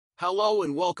Hello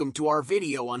and welcome to our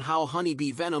video on how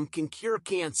honeybee venom can cure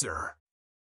cancer.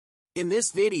 In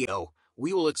this video,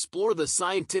 we will explore the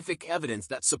scientific evidence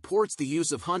that supports the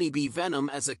use of honeybee venom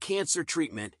as a cancer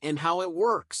treatment and how it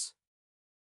works.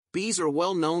 Bees are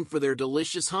well known for their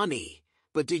delicious honey,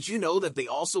 but did you know that they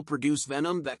also produce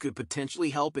venom that could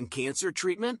potentially help in cancer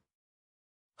treatment?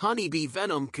 Honeybee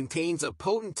venom contains a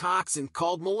potent toxin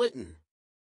called Melittin.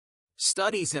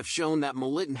 Studies have shown that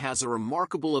Melittin has a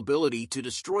remarkable ability to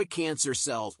destroy cancer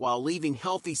cells while leaving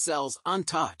healthy cells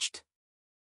untouched.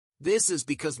 This is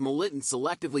because Melittin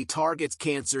selectively targets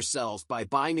cancer cells by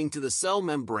binding to the cell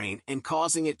membrane and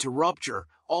causing it to rupture,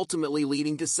 ultimately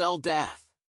leading to cell death.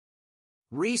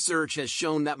 Research has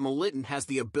shown that Melittin has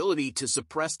the ability to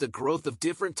suppress the growth of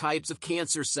different types of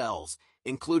cancer cells,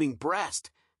 including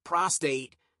breast,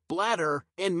 prostate, bladder,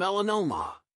 and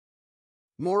melanoma.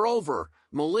 Moreover,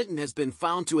 Melittin has been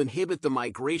found to inhibit the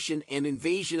migration and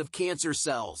invasion of cancer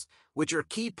cells, which are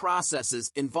key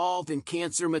processes involved in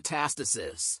cancer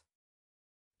metastasis.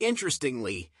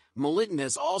 Interestingly, Melittin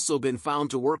has also been found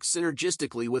to work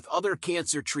synergistically with other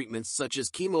cancer treatments such as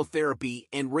chemotherapy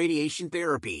and radiation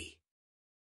therapy.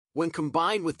 When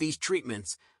combined with these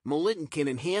treatments, Melittin can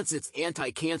enhance its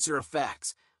anti-cancer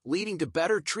effects, leading to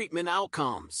better treatment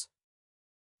outcomes.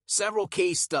 Several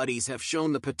case studies have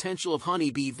shown the potential of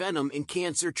honeybee venom in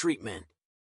cancer treatment.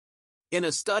 In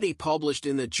a study published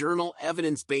in the journal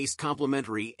Evidence-Based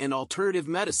Complementary and Alternative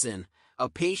Medicine, a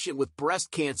patient with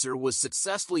breast cancer was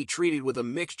successfully treated with a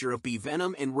mixture of bee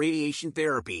venom and radiation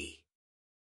therapy.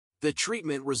 The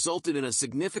treatment resulted in a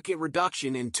significant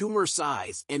reduction in tumor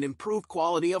size and improved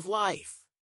quality of life.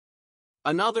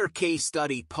 Another case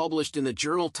study published in the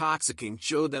journal Toxicing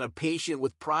showed that a patient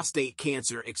with prostate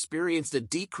cancer experienced a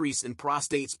decrease in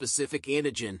prostate-specific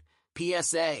antigen,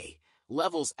 PSA,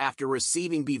 levels after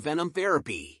receiving bee venom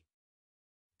therapy.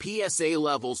 PSA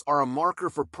levels are a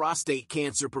marker for prostate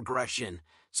cancer progression,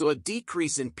 so a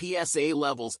decrease in PSA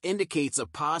levels indicates a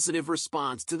positive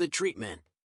response to the treatment.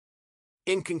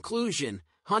 In conclusion,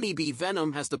 honeybee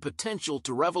venom has the potential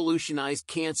to revolutionize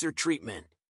cancer treatment.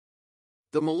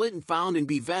 The Melittin found in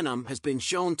bee venom has been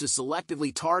shown to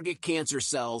selectively target cancer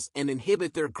cells and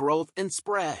inhibit their growth and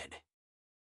spread.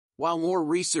 While more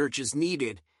research is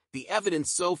needed, the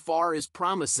evidence so far is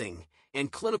promising,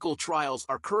 and clinical trials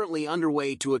are currently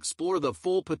underway to explore the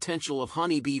full potential of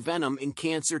honeybee venom in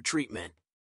cancer treatment.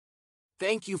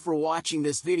 Thank you for watching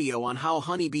this video on how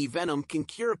honeybee venom can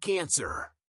cure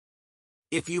cancer.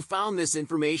 If you found this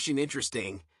information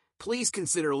interesting, please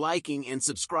consider liking and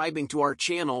subscribing to our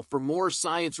channel for more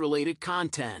science-related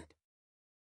content.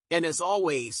 And as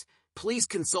always, please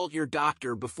consult your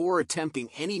doctor before attempting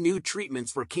any new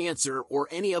treatments for cancer or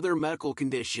any other medical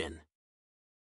condition.